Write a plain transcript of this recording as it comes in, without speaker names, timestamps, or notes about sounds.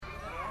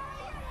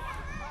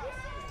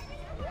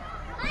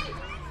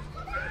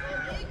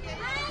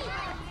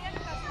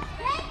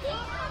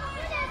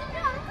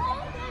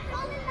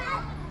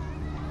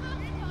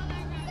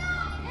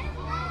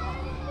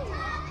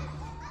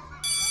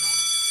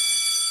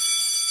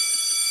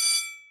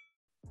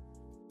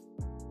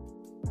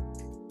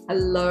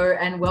Hello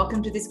and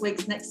welcome to this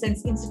week's Next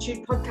Sense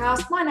Institute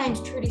podcast. My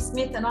name's Trudy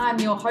Smith and I'm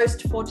your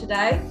host for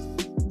today.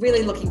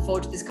 Really looking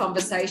forward to this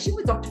conversation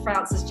with Dr.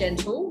 Frances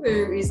Gentle,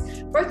 who is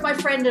both my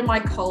friend and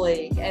my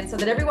colleague. And so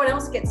that everyone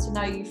else gets to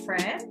know you,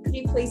 Fran, could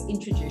you please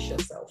introduce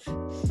yourself?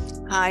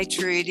 Hi,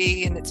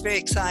 Trudy, and it's very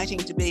exciting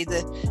to be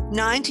the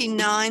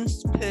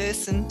 99th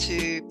person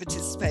to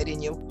participate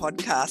in your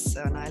podcast,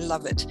 and I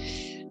love it.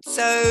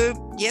 So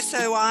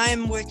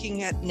I'm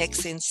working at Next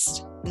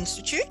Sense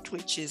Institute,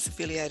 which is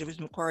affiliated with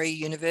Macquarie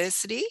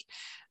University.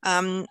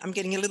 I'm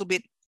getting a little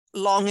bit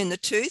long in the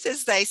tooth,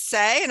 as they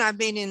say, and I've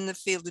been in the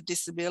field of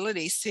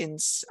disability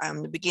since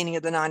the beginning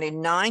of the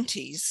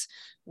 1990s,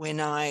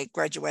 when I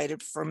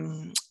graduated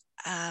from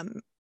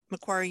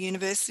Macquarie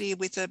University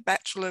with a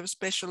Bachelor of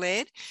Special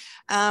Ed.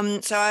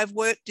 So I've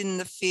worked in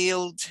the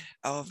field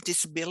of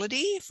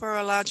disability for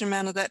a large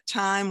amount of that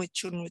time, with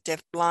children with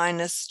deaf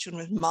blindness,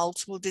 children with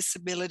multiple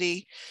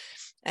disability.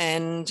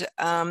 And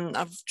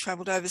I've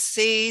travelled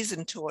overseas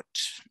and taught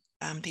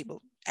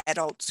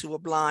adults who were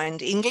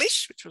blind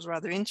English, which was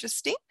rather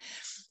interesting.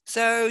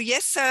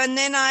 And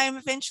then I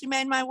eventually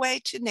made my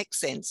way to Next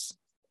Sense.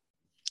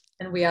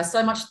 And we are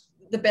so much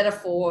the better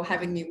for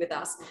having you with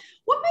us.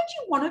 What made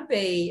you want to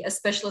be a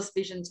specialist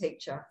vision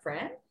teacher,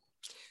 Fran?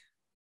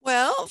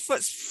 Well,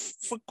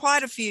 for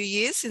quite a few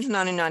years, since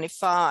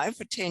 1995,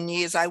 for 10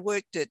 years, I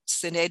worked at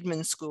St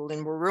Edmund's School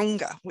in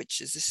Wahroonga,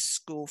 which is a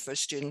school for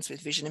students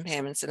with vision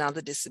impairments and other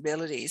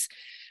disabilities.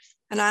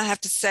 And I have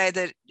to say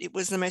that it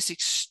was the most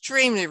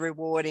extremely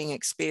rewarding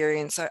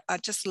experience. I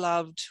just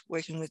loved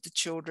working with the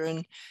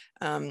children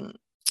and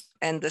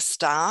the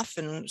staff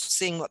and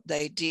seeing what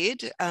they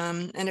did.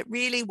 And it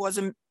really was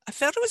I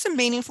felt it was a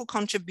meaningful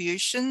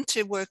contribution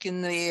to work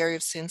in the area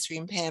of sensory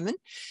impairment,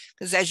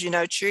 because as you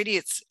know, Trudy,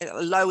 it's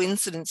a low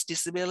incidence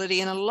disability,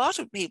 and a lot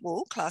of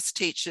people, class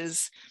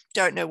teachers,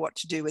 don't know what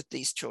to do with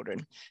these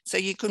children. So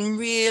you can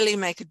really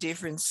make a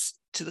difference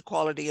to the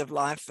quality of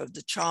life of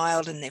the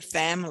child and their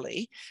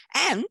family,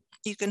 and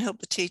you can help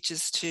the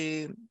teachers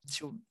to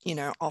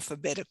offer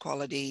better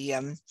quality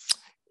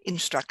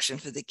instruction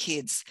for the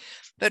kids.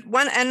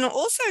 And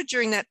also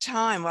during that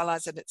time, while I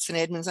was at St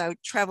Edmunds, I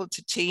travelled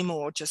to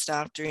Timor just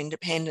after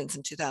independence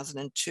in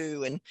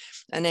 2002,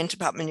 and then to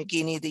Papua New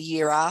Guinea the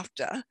year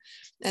after.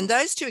 And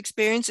those two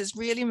experiences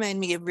really made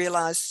me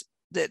realise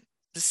that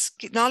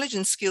the knowledge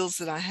and skills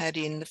that I had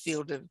in the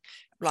field of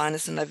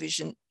blindness and low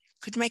vision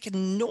could make an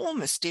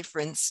enormous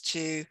difference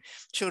to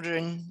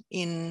children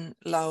in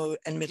low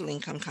and middle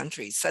income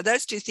countries. So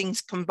those two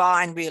things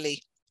combined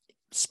really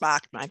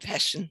sparked my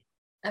passion.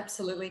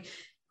 Absolutely.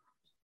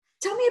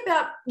 Tell me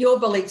about your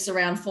beliefs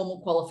around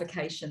formal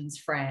qualifications,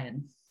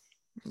 Fran.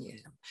 Yeah.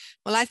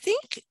 Well, I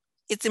think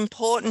it's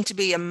important to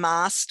be a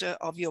master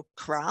of your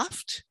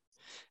craft.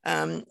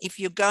 If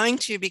you're going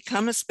to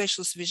become a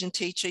specialist vision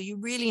teacher, you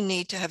really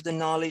need to have the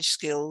knowledge,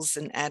 skills,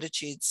 and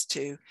attitudes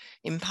to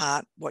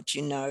impart what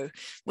you know.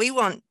 We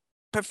want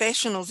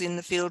professionals in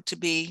the field to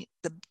be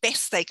the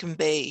best they can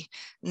be,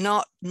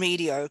 not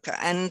mediocre.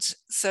 And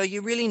so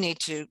you really need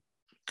to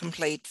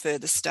complete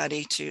further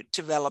study to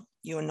develop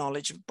your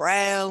knowledge of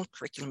Braille,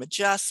 curriculum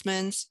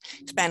adjustments,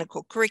 expanded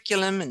core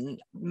curriculum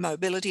and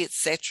mobility,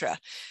 etc.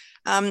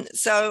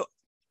 So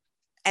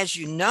as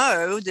you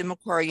know, the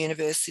Macquarie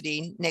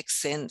University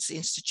Next Sense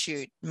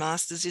Institute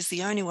Masters is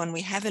the only one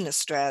we have in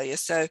Australia.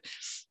 So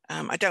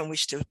I don't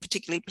wish to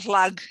particularly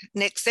plug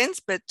Next Sense,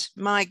 but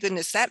my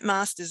goodness, that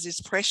Masters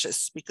is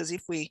precious, because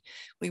if we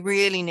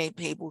really need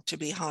people to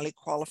be highly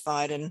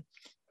qualified and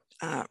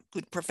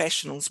good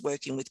professionals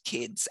working with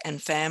kids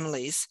and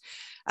families.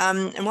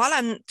 And while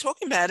I'm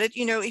talking about it,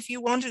 if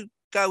you want to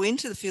go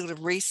into the field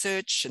of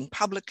research and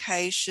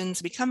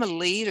publications, become a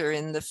leader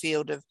in the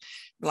field of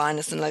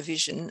blindness and low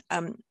vision,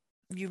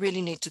 you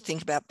really need to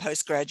think about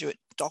postgraduate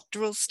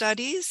doctoral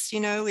studies.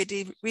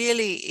 It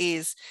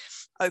really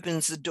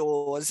opens the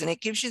doors, and it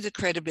gives you the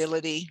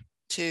credibility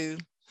to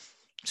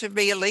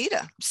be a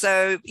leader.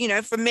 So,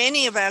 for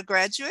many of our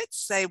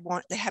graduates, they're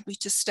happy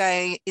to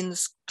stay in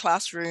the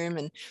classroom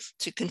and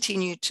to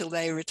continue till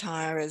they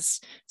retire as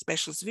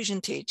specialist vision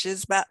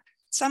teachers. But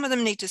some of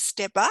them need to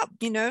step up,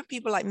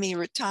 people like me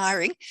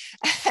retiring.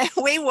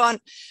 We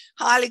want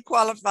highly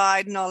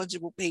qualified,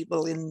 knowledgeable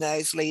people in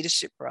those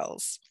leadership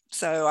roles.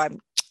 So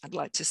I'd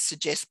like to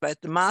suggest both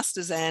the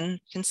Masters and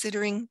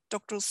considering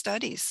doctoral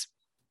studies.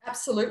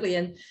 Absolutely.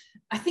 And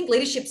I think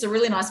leadership's a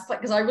really nice place,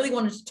 because I really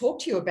wanted to talk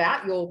to you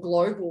about your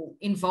global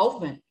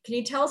involvement. Can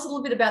you tell us a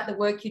little bit about the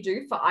work you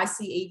do for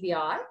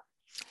ICEVI?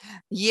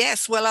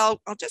 Yes, well,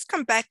 I'll just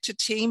come back to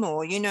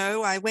Timor.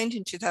 I went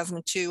in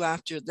 2002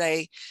 after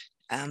they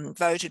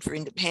voted for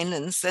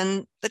independence,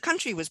 and the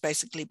country was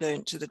basically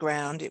burnt to the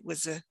ground. It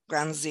was a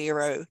ground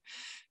zero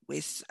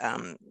with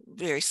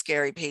very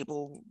scary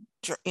people,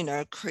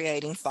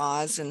 creating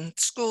fires, and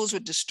schools were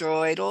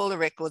destroyed, all the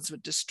records were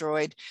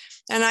destroyed.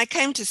 And I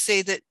came to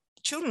see that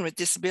children with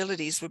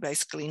disabilities were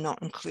basically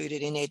not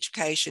included in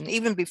education,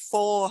 even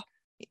before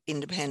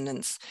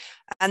independence.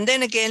 And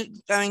then again,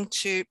 going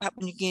to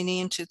Papua New Guinea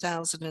in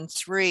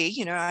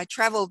 2003, I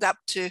traveled up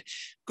to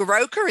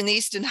Goroka in the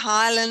Eastern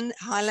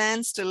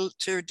Highlands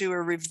to do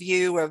a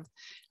review of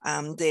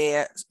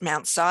their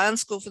Mount Sion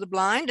School for the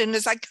Blind. And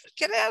as I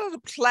get out of the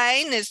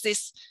plane, there's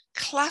this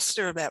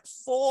cluster of about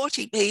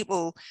 40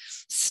 people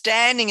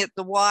standing at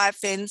the wire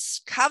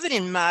fence, covered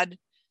in mud,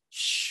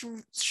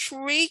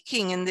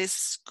 shrieking in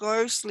this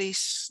ghostly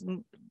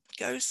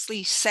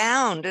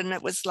sound. And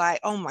it was like,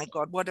 oh my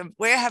God,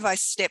 where have I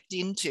stepped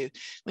into?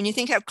 When you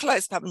think how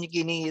close Papua New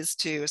Guinea is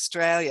to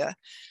Australia.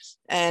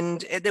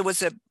 And there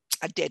was a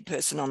dead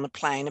person on the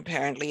plane,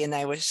 apparently, and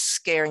they were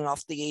scaring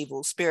off the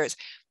evil spirits.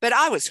 But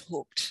I was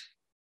hooked.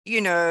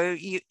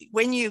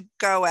 When you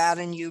go out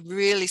and you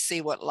really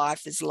see what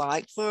life is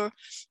like for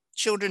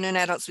children and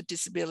adults with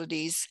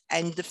disabilities,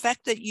 and the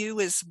fact that you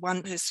as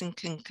one person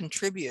can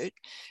contribute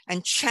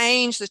and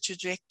change the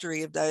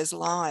trajectory of those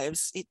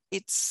lives,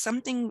 it's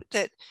something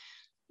that,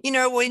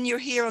 when you're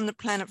here on the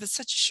planet for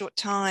such a short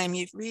time,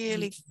 you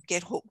really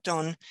get hooked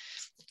on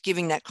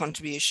giving that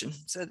contribution.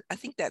 So I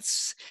think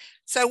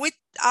so with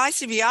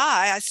ICVI,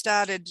 I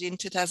started in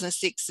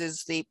 2006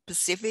 as the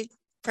Pacific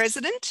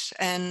president.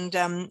 And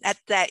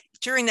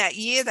during that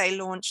year, they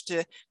launched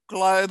a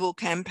global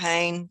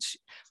campaign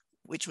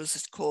which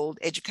was called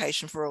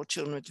Education for All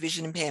Children with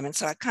Vision Impairment.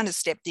 So I kind of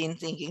stepped in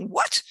thinking,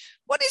 what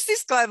is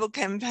this global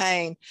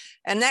campaign?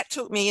 And that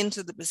took me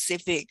into the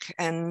Pacific,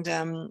 and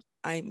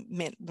I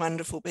met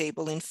wonderful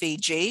people in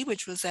Fiji,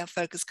 which was our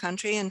focus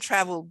country, and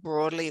traveled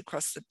broadly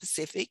across the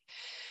Pacific.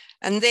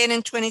 And then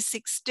in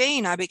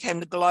 2016, I became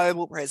the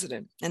global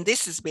president. And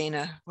this has been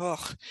a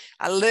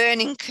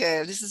learning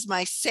curve. This is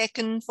my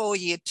second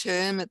 4-year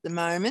term at the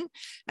moment.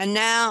 And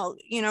now,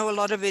 a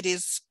lot of it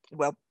is,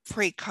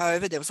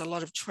 pre-COVID, there was a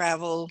lot of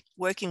travel,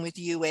 working with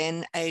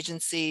UN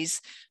agencies,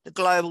 the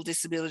global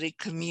disability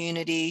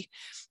community,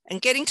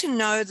 and getting to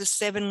know the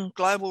 7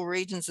 global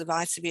regions of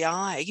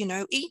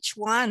ICVI. Each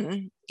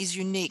one is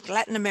unique.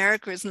 Latin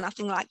America is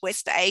nothing like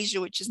West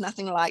Asia, which is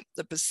nothing like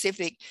the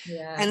Pacific.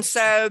 Yeah. And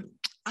so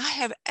I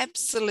have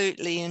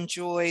absolutely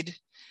enjoyed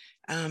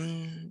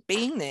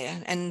being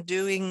there and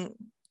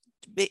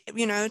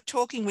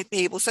talking with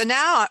people. So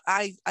now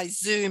I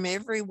Zoom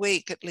every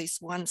week, at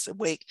least once a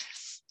week,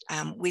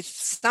 with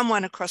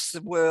someone across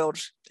the world.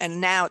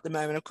 And now at the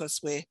moment, of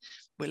course, we're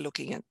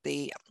looking at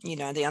the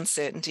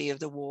uncertainty of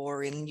the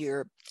war in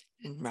Europe,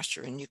 in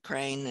Russia and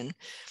Ukraine, and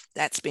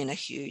that's been a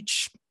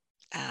huge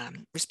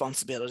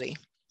responsibility.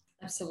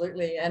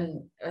 Absolutely.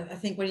 And I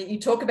think when you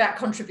talk about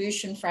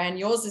contribution, Fran,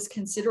 yours is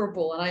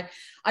considerable. And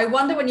I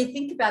wonder, when you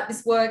think about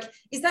this work,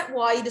 is that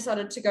why you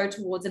decided to go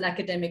towards an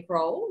academic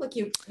role? Like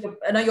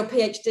I know your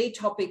PhD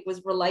topic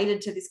was related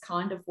to this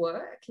kind of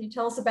work. Can you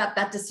tell us about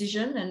that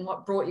decision and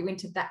what brought you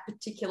into that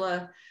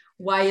particular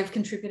way of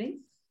contributing?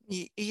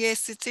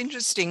 Yes, it's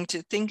interesting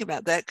to think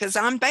about that, because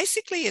I'm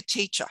basically a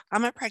teacher.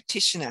 I'm a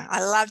practitioner.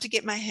 I love to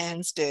get my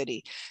hands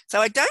dirty.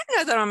 So I don't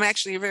know that I'm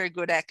actually a very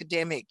good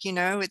academic.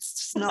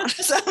 It's not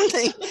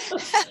something,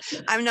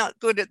 I'm not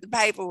good at the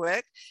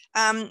paperwork,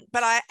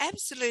 but I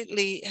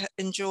absolutely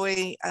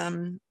enjoy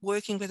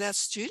working with our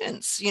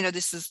students.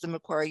 This is the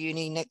Macquarie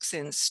Uni Next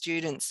Sense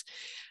students.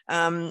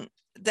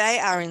 They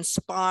are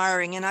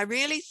inspiring, and I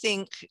really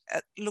think,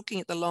 looking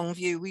at the long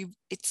view,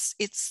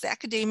 it's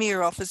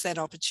academia offers that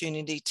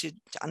opportunity to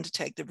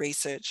undertake the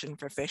research and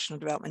professional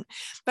development.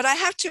 But I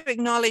have to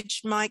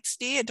acknowledge Mike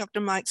Steer, Dr.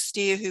 Mike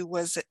Steer, who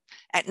was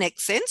at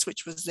Next Sense,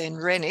 which was then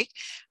Rennick,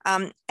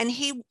 and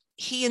he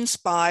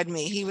inspired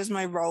me. He was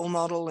my role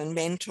model and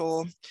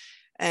mentor,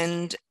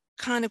 and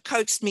kind of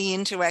coaxed me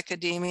into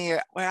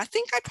academia, where I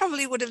think I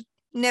probably would have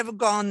never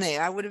gone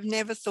there. I would have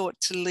never thought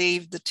to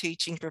leave the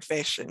teaching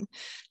profession.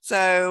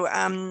 So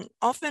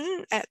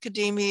often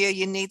academia,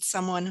 you need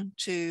someone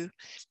to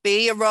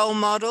be a role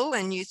model,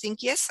 and you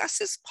think, yes, this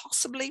is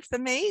possibly for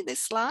me,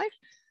 this life.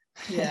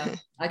 Yeah,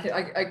 I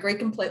agree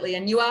completely.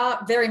 And you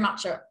are very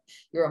much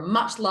you're a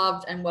much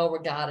loved and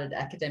well-regarded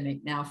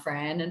academic now,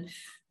 Fran. And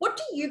what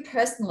do you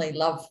personally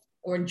love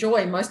or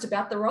enjoy most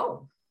about the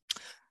role?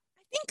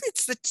 I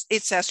think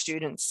it's our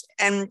students.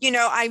 And,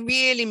 I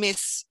really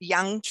miss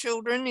young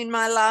children in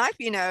my life,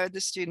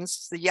 the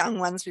students, the young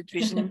ones with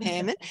vision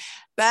impairment.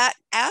 But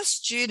our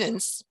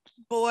students,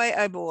 boy,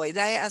 oh boy,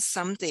 they are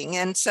something.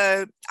 And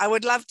so I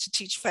would love to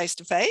teach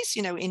face-to-face,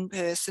 in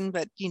person,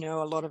 but, a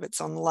lot of it's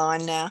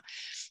online now.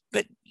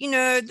 But,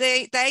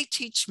 they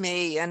teach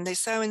me, and they're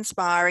so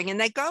inspiring,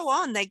 and they go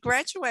on, they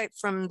graduate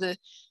from the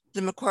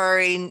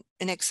Macquarie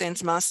Next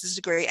Sense master's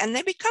degree, and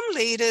they become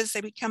leaders,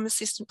 they become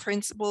assistant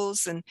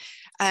principals, and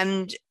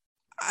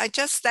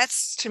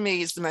that's, to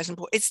me, is the most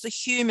important. It's the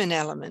human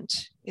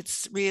element. It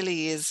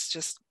really is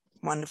just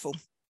wonderful.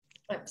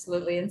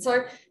 Absolutely. And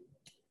so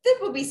there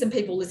will be some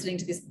people listening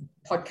to this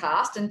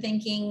podcast and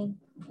thinking,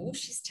 oh,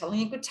 she's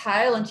telling a good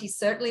tale, and she's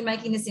certainly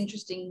making this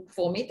interesting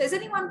for me. If there's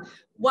anyone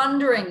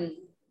wondering,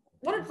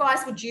 what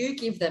advice would you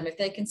give them if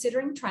they're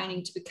considering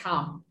training to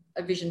become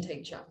a vision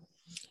teacher?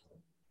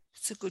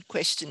 It's a good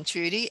question,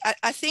 Trudy.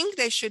 I think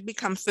they should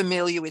become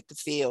familiar with the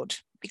field.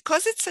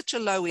 because it's such a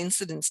low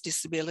incidence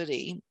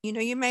disability,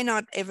 you may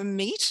not ever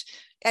meet,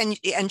 and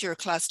you're a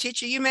class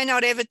teacher, you may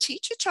not ever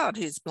teach a child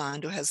who's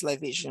blind or has low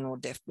vision or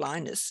deaf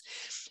blindness.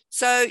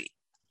 So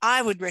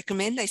I would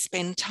recommend they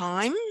spend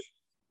time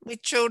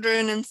with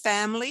children and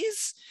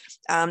families.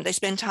 They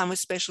spend time with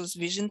specialist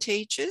vision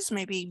teachers,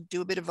 maybe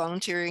do a bit of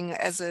volunteering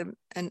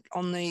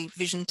on the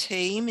vision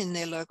team in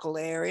their local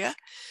area.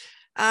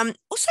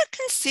 Also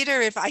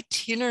consider if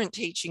itinerant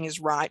teaching is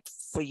right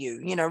for you,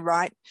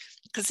 right?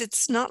 Because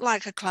it's not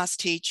like a class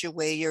teacher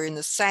where you're in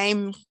the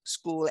same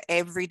school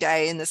every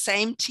day in the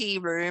same tea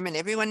room and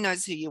everyone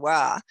knows who you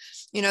are.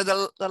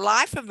 The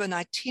life of an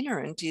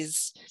itinerant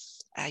is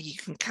you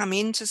can come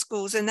into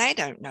schools and they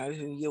don't know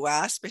who you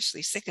are,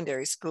 especially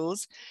secondary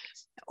schools.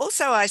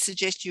 Also, I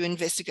suggest you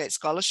investigate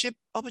scholarship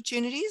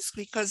opportunities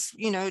because,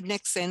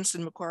 Next Sense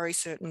and Macquarie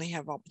certainly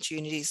have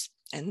opportunities,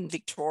 and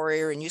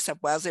Victoria and New South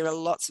Wales, there are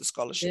lots of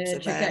scholarships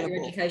available. Check out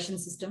your education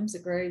systems,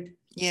 agreed.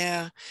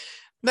 Yeah,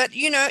 but,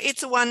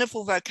 it's a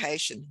wonderful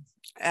vocation.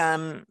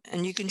 And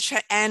you can,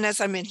 and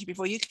as I mentioned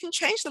before, you can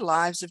change the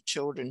lives of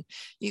children.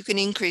 You can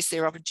increase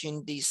their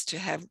opportunities to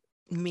have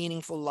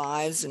meaningful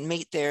lives and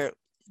meet their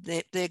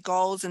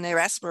goals and their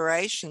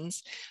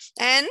aspirations.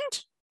 And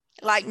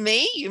like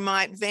me, you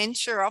might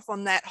venture off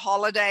on that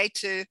holiday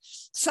to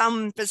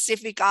some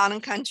Pacific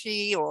Island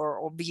country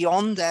or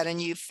beyond that, and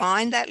you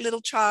find that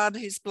little child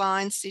who's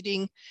blind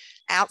sitting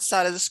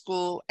outside of the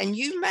school, and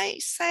you may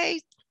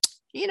say,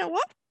 you know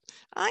what,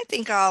 I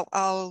think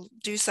I'll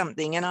do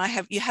something,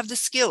 and you have the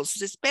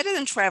skills. It's better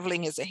than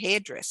traveling as a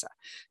hairdresser,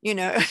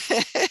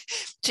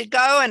 to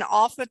go and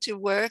offer to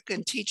work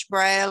and teach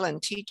Braille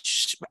and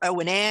teach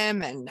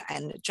O&M and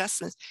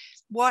adjustments.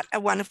 What a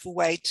wonderful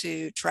way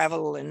to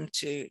travel and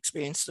to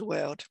experience the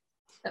world.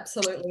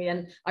 Absolutely.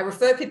 And I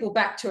refer people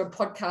back to a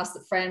podcast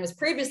that Fran was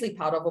previously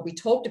part of, where we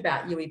talked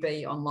about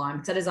UEB online,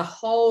 because that is a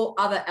whole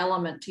other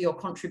element to your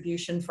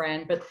contribution,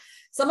 Fran. But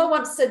someone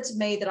once said to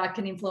me that I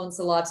can influence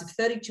the lives of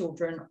 30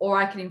 children, or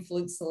I can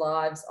influence the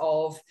lives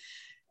of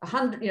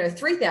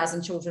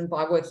 3,000 children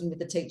by working with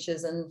the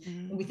teachers. And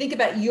when we think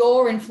about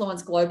your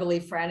influence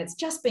globally, Fran, it's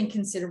just been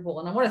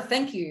considerable. And I want to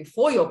thank you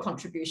for your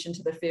contribution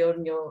to the field,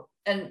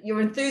 and your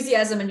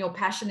enthusiasm and your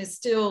passion is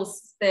still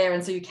there.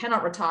 And so you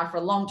cannot retire for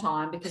a long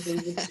time, because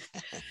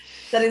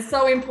that is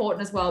so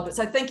important as well. But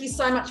so thank you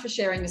so much for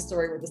sharing your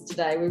story with us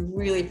today. We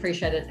really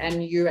appreciate it,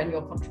 and you and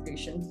your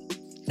contribution.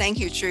 Thank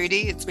you,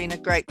 Trudy. It's been a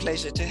great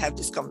pleasure to have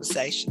this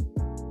conversation.